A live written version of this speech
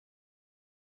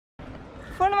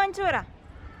വാങ്ങിച്ചു പറ.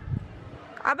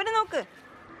 അവന് നോക്ക്,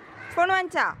 ഫോൺ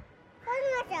വാങ്ങിച്ചാ?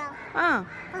 ആ.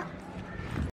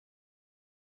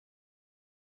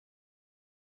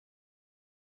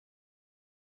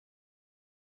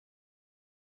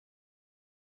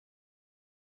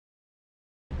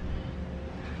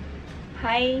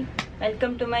 Hi,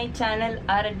 welcome to my channel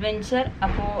R adventure.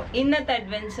 അപ്പോൾ ഇന്നത്തെ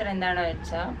അഡ്വെഞ്ചർ എന്താണെന്ന്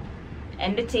വെച്ചാൽ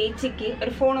എൻ്റെ ചേച്ചിക്ക്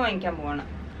ഒരു ഫോൺ വാങ്ങിക്കാൻ പോവാണ്.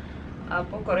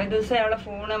 അപ്പോൾ കുറേ ദിവസമായി അവളെ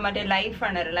ഫോണ് മറ്റേ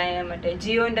ലൈഫാണ്, മറ്റേ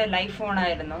ജിയോൻ്റെ ലൈഫ്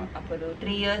ഫോണായിരുന്നു. അപ്പോൾ ഒരു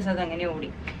 3 years അതങ്ങനെ ഓടി.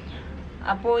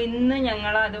 അപ്പോൾ ഇന്ന്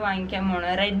ഞങ്ങൾ അത് വാങ്ങിക്കാൻ പോവാണ്.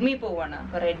 റെഡ്മി പോവാണ്.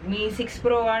 അപ്പോൾ റെഡ്മി 6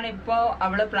 Pro ആണ് ഇപ്പോൾ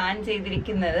അവൾ പ്ലാൻ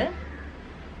ചെയ്തിരിക്കുന്നത്.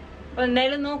 അപ്പോൾ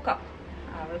എന്തായാലും നോക്കാം,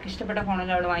 അവൾക്ക് ഇഷ്ടപ്പെട്ട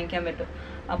ഫോണിൽ അവൾ വാങ്ങിക്കാൻ പറ്റും.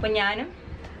 അപ്പോൾ ഞാനും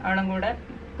അവളും കൂടെ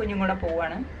കുഞ്ഞും കൂടെ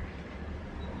പോവാണ്.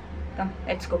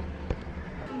 Let's go.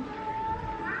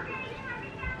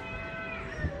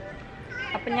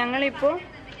 അപ്പം ഞങ്ങളിപ്പോൾ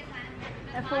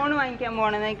ഫോൺ വാങ്ങിക്കാൻ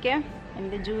പോകണമെന്നൊക്കെ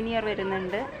എൻ്റെ ജൂനിയർ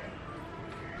വരുന്നുണ്ട്.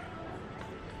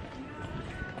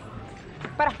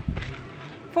 പറ,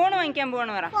 ഫോൺ വാങ്ങിക്കാൻ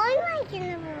പോകണം പറ.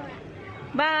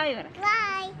 ബായ് പറ.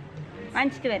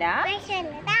 വാങ്ങിച്ചിട്ട് വരാ.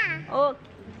 ഓക്കെ.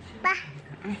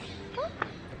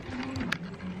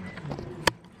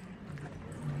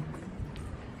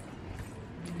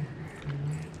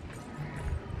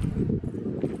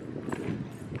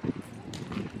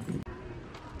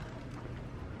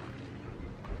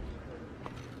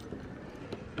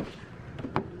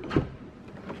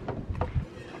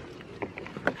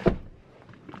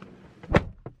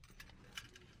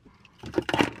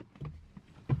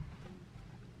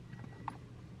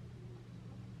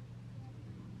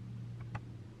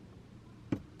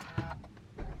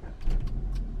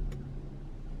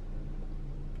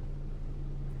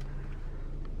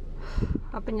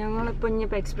 അപ്പം ഞങ്ങളിപ്പോൾ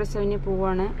ഇനിയിപ്പോൾ എക്സ്പ്രസ് അവന്യൂ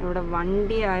പോവാണ്. ഇവിടെ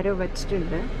വണ്ടി ആരോ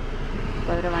വച്ചിട്ടുണ്ട്,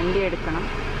 അപ്പോൾ അവരെ വണ്ടി എടുക്കണം.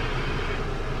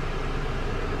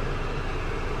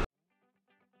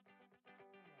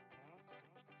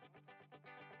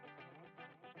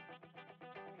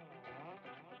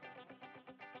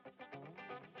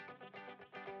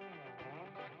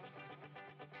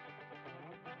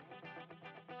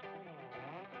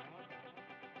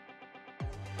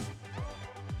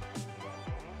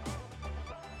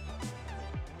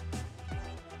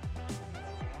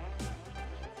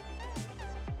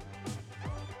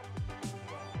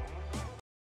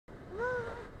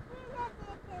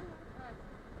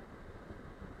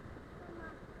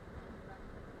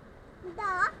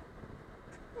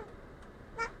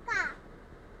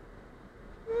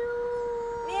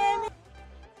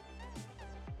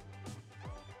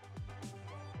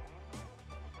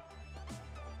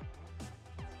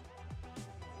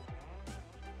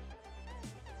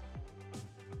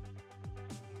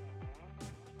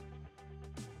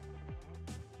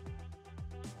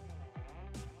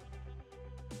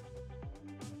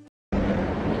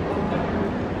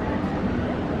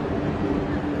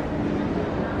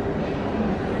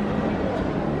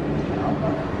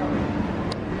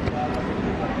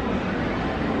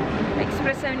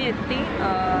 എക്സ്പ്രസ് അവന്യൂ എത്തി.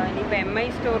 ഇനിയിപ്പോൾ MI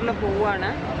സ്റ്റോറിൽ പോവുകയാണ്.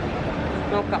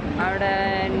 നോക്കാം, അവിടെ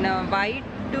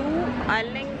Y2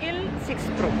 അല്ലെങ്കിൽ 6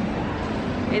 Pro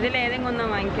ഇതിലേതെങ്കിലും ഒന്ന്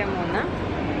വാങ്ങിക്കാൻ പോകുന്ന.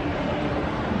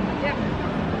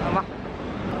 വാ.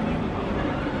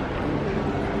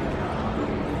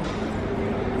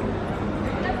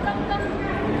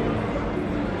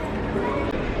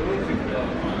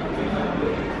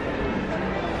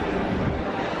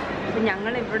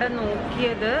 ഞങ്ങളിവിടെ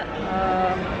നോക്കിയത്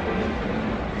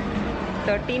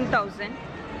 13,000,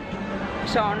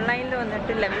 പക്ഷെ ഓൺലൈനിൽ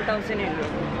വന്നിട്ട് 11,000 ഉള്ളൂ.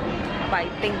 അപ്പോൾ ഐ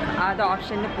തിങ്ക് അത്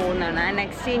ഓപ്ഷന് പോകുന്നതാണ്. ആൻഡ്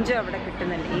എക്സ്ചേഞ്ചും അവിടെ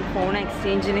കിട്ടുന്നുണ്ട്, ഈ ഫോൺ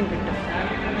എക്സ്ചേഞ്ചിനും കിട്ടും.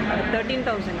 അത്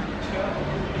 13,000 ആണ്.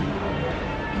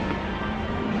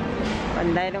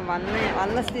 എന്തായാലും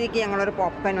വന്ന സ്ഥിതിക്ക് ഞങ്ങളൊരു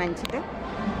പോപ്കോൺ വാങ്ങിച്ചിട്ട്.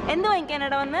 എന്ത്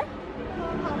വാങ്ങിക്കാനാടാ വന്ന്?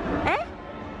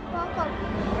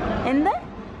 എന്ത്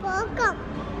പോപ്കോൺ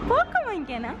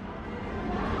വാങ്ങിക്കാനാ?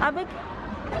 അപ്പം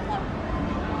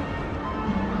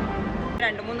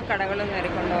 2-3 കടകൾ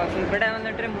കയറിക്കൊണ്ടുപോകും. ഇവിടെ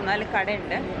വന്നിട്ടൊരു 3-4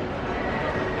 കടയുണ്ട്.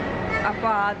 അപ്പോൾ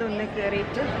അതൊന്ന്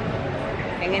കയറിയിട്ട്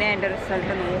എങ്ങനെയാണ് എൻ്റെ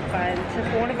റിസൾട്ട് നോക്കാം.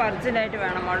 ഫോൺ അർജൻറ്റായിട്ട്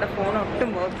വേണം, അവിടെ ഫോൺ ഒട്ടും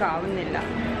വർക്ക് ആവുന്നില്ല.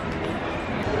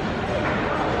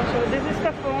 So this is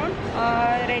the phone.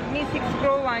 Redmi 6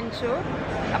 Pro വാങ്ങിച്ചു.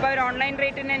 അപ്പോൾ അവർ ഓൺലൈൻ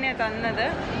റേറ്റിന് തന്നെയാണ് തന്നത്.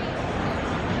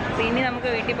 അപ്പോൾ ഇനി നമുക്ക്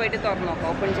വീട്ടിൽ പോയിട്ട് തുറന്നു നോക്കാം,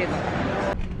 ഓപ്പൺ ചെയ്ത് നോക്കാം.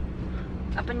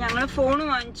 അപ്പം ഞങ്ങൾ ഫോൺ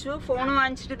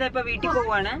വാങ്ങിച്ചിട്ട് ഇപ്പോൾ വീട്ടിൽ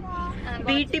പോവാണ്.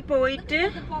 വീട്ടിൽ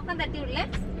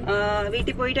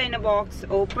പോയിട്ട് അതിൻ്റെ ബോക്സ്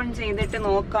ഓപ്പൺ ചെയ്തിട്ട്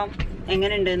നോക്കാം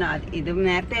എങ്ങനെയുണ്ടെന്ന്. ഇത്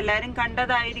നേരത്തെ എല്ലാവരും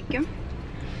കണ്ടതായിരിക്കും,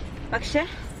 പക്ഷെ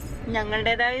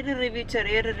ഞങ്ങളുടേതായൊരു റിവ്യൂ,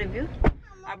 ചെറിയൊരു റിവ്യൂ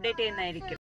അപ്ഡേറ്റ്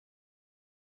ചെയ്യുന്നതായിരിക്കും.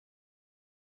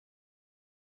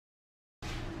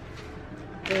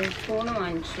 ഫോൺ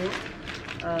വാങ്ങിച്ചു.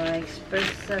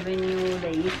 എക്സ്പ്രസ് അവന്യൂടെ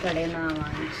ഈ കടയിൽ നിന്നാണ്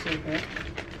വാങ്ങിച്ചത്.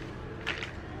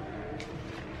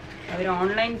 അവർ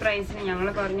ഓൺലൈൻ പ്രൈസിന് ഞങ്ങൾ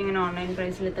പറഞ്ഞു ഇങ്ങനെ ഓൺലൈൻ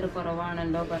പ്രൈസിൽ ഇത്ര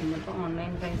കുറവാണല്ലോ പറഞ്ഞപ്പോൾ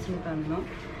ഓൺലൈൻ പ്രൈസിന് തന്നു.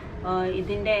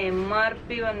 ഇതിൻ്റെ MRP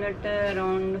വന്നിട്ട്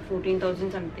അറൗണ്ട് 14,000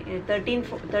 സംതിങ്,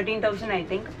 13,000 ഐ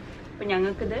തിങ്ക്. അപ്പോൾ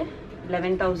ഞങ്ങൾക്കിത്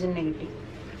 11,000 കിട്ടി.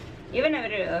 ഈവൻ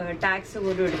അവർ ടാക്സ്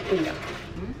പോലും എടുത്തില്ല.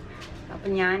 അപ്പം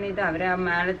ഞാനിത് അവരെ ആ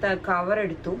മേലത്തെ കവർ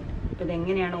എടുത്തു. അപ്പോൾ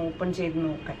ഇതെങ്ങനെയാണ് ഓപ്പൺ ചെയ്ത്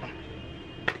നോക്കട്ടെ.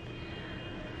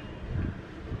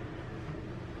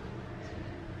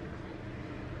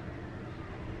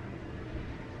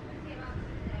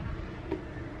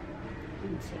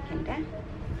 സെക്കൻഡ്,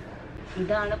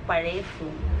 ഇതാണ് പഴയ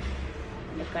ഫോൺ.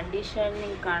 എൻ്റെ കണ്ടീഷൻ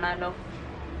കാണാലോ.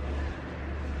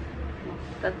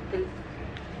 മൊത്തത്തിൽ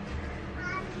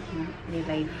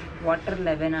ലൈഫ് വാട്ടർ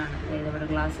ലെവനാണ്. അതായത് ഇവിടെ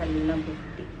ഗ്ലാസ് എല്ലാം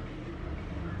പൊട്ടി.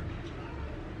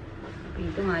 അപ്പം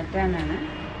ഇത് മാറ്റാനാണ്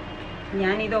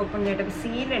ഞാനിത് ഓപ്പൺ ചെയ്തിട്ട്.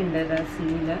 സീലുണ്ട്,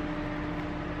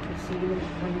 സീല്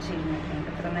ഓപ്പൺ ചെയ്യുന്നുണ്ട്.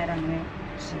 എത്ര നേരം അങ്ങനെ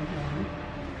ചെയ്തതാണ്.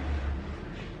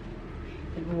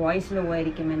 ഇപ്പോൾ വോയിസ് ലോ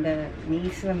ആയിരിക്കും. എൻ്റെ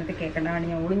നീസ് വന്നിട്ട് കേൾക്കേണ്ടതാണ്.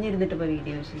 ഞാൻ ഒളിഞ്ഞിരുന്നിട്ട് ഇപ്പോൾ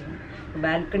വീഡിയോ ചെയ്യുന്നു.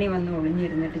 ബാൽക്കണി വന്ന്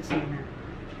ഒളിഞ്ഞിരുന്നിട്ട് ചെയ്യുന്നതാണ്.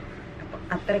 അപ്പോൾ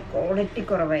അത്ര ക്വാളിറ്റി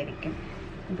കുറവായിരിക്കും.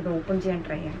 ഇപ്പോൾ ഇത് ഓപ്പൺ ചെയ്യാൻ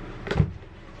ട്രൈ ചെയ്യാം.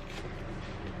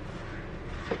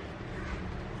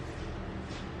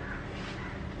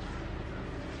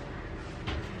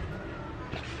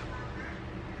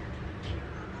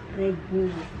 Redmi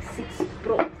 6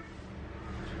 Pro.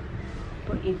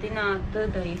 അപ്പോൾ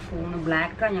ഇതിനകത്ത് ഈ ഫോൺ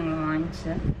ബ്ലാക്കാണ് ഞങ്ങൾ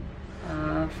വാങ്ങിച്ചത്.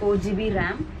 4GB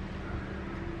RAM,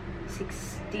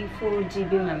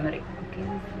 64GB memory. Okay,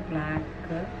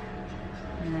 black.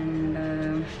 And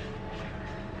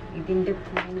ഇതിൻ്റെ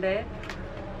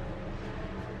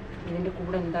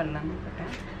കൂടെ എന്താ ഉള്ളത് നോക്കട്ടെ.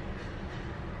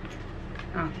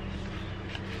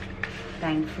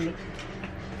 താങ്ക്ഫുള്ളി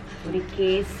ഒരു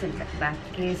കേസ് ഉണ്ട്, ബാക്ക്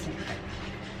കേസ് ഉണ്ട്.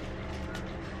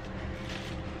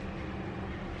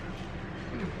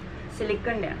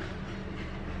 സിലിക്കണിൻ്റെ ആണ്,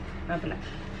 കുഴപ്പമില്ല,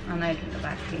 നന്നായിട്ടുണ്ട്.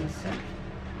 Back case.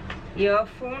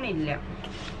 ഇയർഫോൺ ഇല്ല,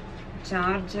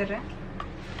 charger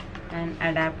and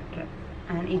adapter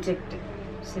and eject,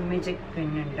 SIM eject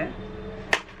പിന്നുണ്ട്.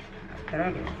 അത്ര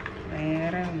ഉള്ളൂ,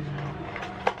 വേറെ ഒന്നും.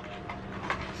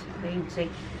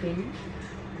 ഇജക്റ്റ് പിൻ,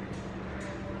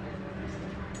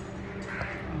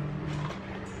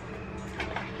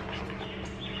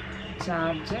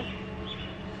 ചാർജർ,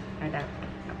 അഡാപ്റ്റർ.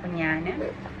 അപ്പം ഞാൻ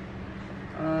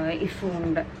ഈ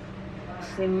ഫോണിൻ്റെ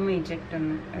സിം ഇജക്റ്റ്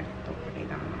ഒന്ന് എടുത്തു.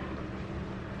 ഇതാണ്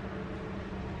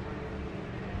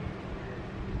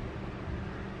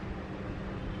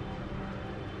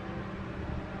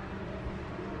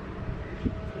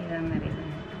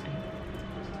ഇതാന്നറിയുന്നത്.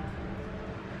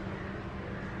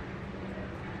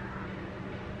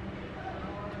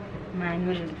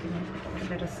 മാനുവൽ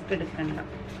എടുക്കുന്ന റിസ്ക് എടുക്കണ്ട,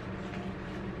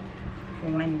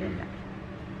 ഫോണിൻ്റെ അല്ല,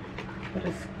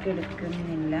 റിസ്ക്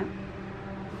എടുക്കുന്നില്ല.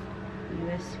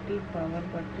 USB power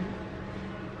button,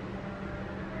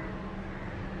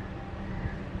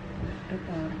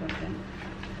 power button.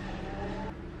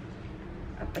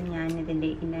 അപ്പം ഞാനിതിൻ്റെ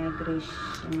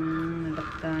ഇനാഗ്രേഷൻ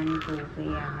നടത്താൻ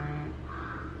പോവുകയാണ്.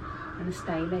 അത്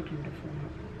സ്റ്റൈലായിട്ടുണ്ട് ഫോൺ.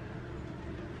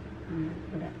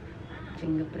 ഇവിടെ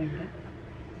ഫിംഗർ പ്രിൻ്റ്.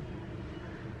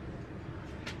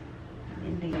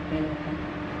 എൻ്റെ നോക്കാം.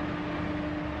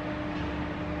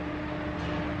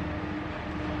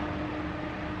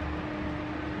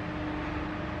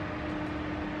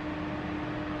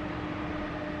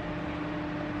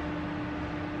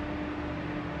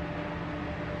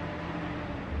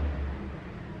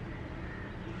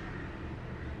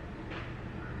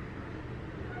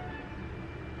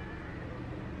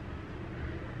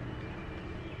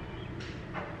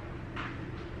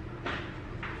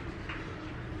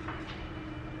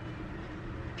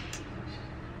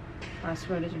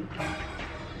 പാസ്വേഡ് ചോദിക്കാം.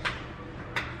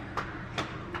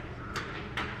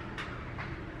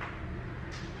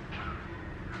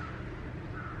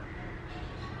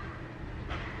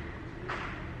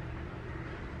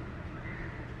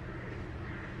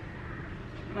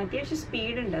 അത്യാവശ്യം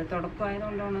സ്പീഡുണ്ട്.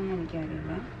 തുടക്കമായതുകൊണ്ടാണെന്ന്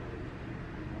എനിക്കറിയില്ല,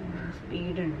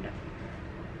 സ്പീഡുണ്ട്.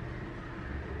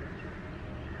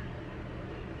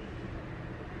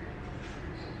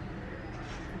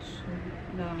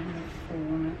 ഇതാണ്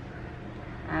ഫോണ്.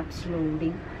 ആപ്സ്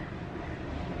ലോഡിങ്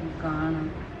കാണാൻ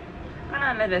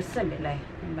നല്ല രസമുണ്ട് അല്ലേ.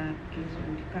 ബാക്ക് കേസ്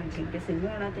ഊരി കാണിച്ചിട്ട് സിം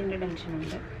കാണാത്തതിൻ്റെ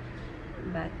ടെൻഷനുണ്ട്.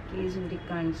 ബാക്ക് കേസ് ഊരി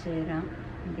കാണിച്ചു തരാം.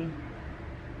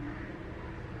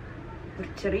 ഒരു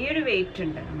ചെറിയൊരു വെയിറ്റ്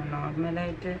ഉണ്ട്. നമ്മൾ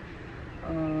നോർമലായിട്ട്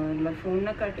ഉള്ള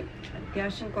ഫോണിനെക്കാട്ടി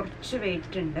അത്യാവശ്യം കുറച്ച്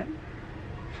വെയിറ്റ് ഉണ്ട്.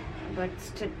 ബട്ട്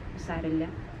സ്റ്റിൽ സാരില്ല.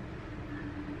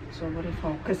 സോറി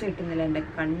ഫോക്കസ് കിട്ടുന്നില്ല, എൻ്റെ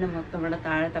കണ്ണ് മൊത്തം ഇവിടെ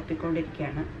താഴെ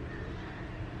തപ്പിക്കൊണ്ടിരിക്കുകയാണ്.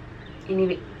 ഇനി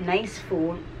നൈസ്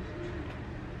ഫോൺ.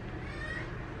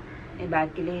 ഈ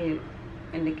ബാക്കിൽ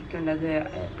എന്തൊക്കെയൊക്കെ ഉണ്ട്, അത്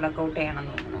പ്ലഗ് ഔട്ട്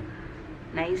ചെയ്യണമെന്ന് തോന്നുന്നു.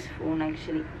 Nice phone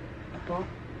actually. അപ്പോൾ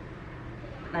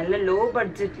നല്ല ലോ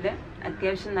ബഡ്ജറ്റിൽ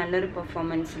അത്യാവശ്യം നല്ലൊരു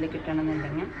പെർഫോമൻസിൽ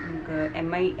കിട്ടണമെന്നുണ്ടെങ്കിൽ നമുക്ക്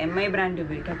എം ഐ ബ്രാൻഡ്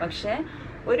ഉപയോഗിക്കാം. പക്ഷേ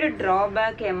ഒരു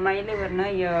ഡ്രോബാക്ക് എം ഐയിൽ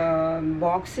പറഞ്ഞാൽ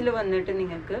ബോക്സിൽ വന്നിട്ട്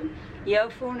നിങ്ങൾക്ക്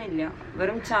ഇയർഫോൺ ഇല്ല,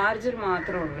 വെറും ചാർജർ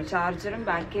മാത്രമേ ഉള്ളൂ, ചാർജറും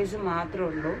ബാക്ക് കേസും മാത്രമേ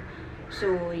ഉള്ളൂ. സോ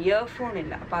ഇയർഫോൺ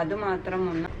ഇല്ല. അപ്പോൾ അത് മാത്രം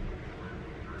ഒന്ന്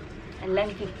എല്ലാം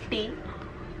കിട്ടി.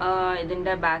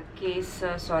 ഇതിൻ്റെ ബാക്ക് കേസ്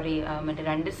സോറി മറ്റേ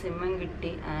 2 സിമ്മും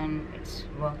കിട്ടി. And it's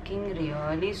working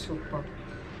really super.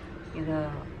 ഇത്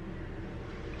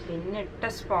പിന്നെ ഇട്ട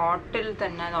സ്പോട്ടിൽ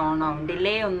തന്നെ അത് ഓൺ ആവും,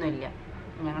 ഡിലേ ഒന്നുമില്ല.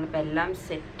 ഞങ്ങളിപ്പോൾ എല്ലാം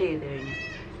സെറ്റ് ചെയ്ത് കഴിഞ്ഞു.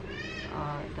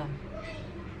 ഇതാ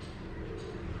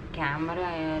ക്യാമറ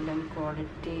ആയാലും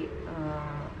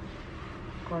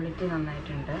ക്വാളിറ്റി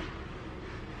നന്നായിട്ടുണ്ട്.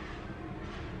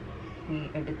 ഈ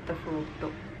എടുത്ത ഫോട്ടോ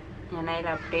ഞാൻ അതിൽ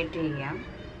അപ്ഡേറ്റ് ചെയ്യാം.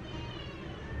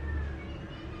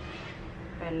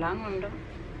 അപ്പം എല്ലാം കൊണ്ടും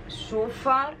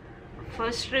സോഫാർ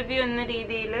ഫസ്റ്റ് റിവ്യൂ എന്ന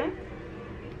രീതിയിൽ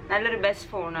നല്ലൊരു ബെസ്റ്റ്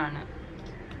ഫോണാണ്.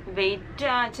 വെയിറ്റ്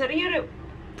ചെറിയൊരു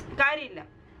കാര്യമില്ല,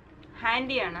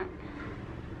 ഹാൻഡിയാണ്,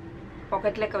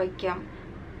 പോക്കറ്റിലൊക്കെ വയ്ക്കാം.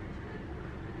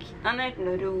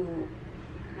 നന്നായിട്ടുണ്ട്, ഒരു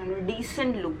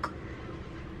ഡീസൻറ്റ് ലുക്ക്.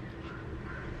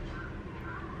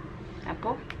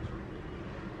 അപ്പോൾ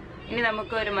ഇനി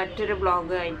നമുക്ക് മറ്റൊരു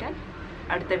ബ്ലോഗായിട്ട്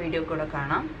അടുത്ത വീഡിയോ കൂടെ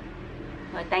കാണാം.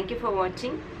 Thank you for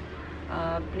watching.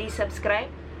 Please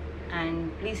subscribe and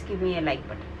please give me A like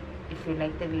button if you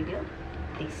like the video.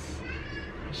 Please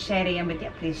share ചെയ്യാൻ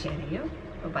പറ്റിയാൽ പ്ലീസ് ഷെയർ ചെയ്യൂ.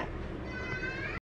 ബൈ.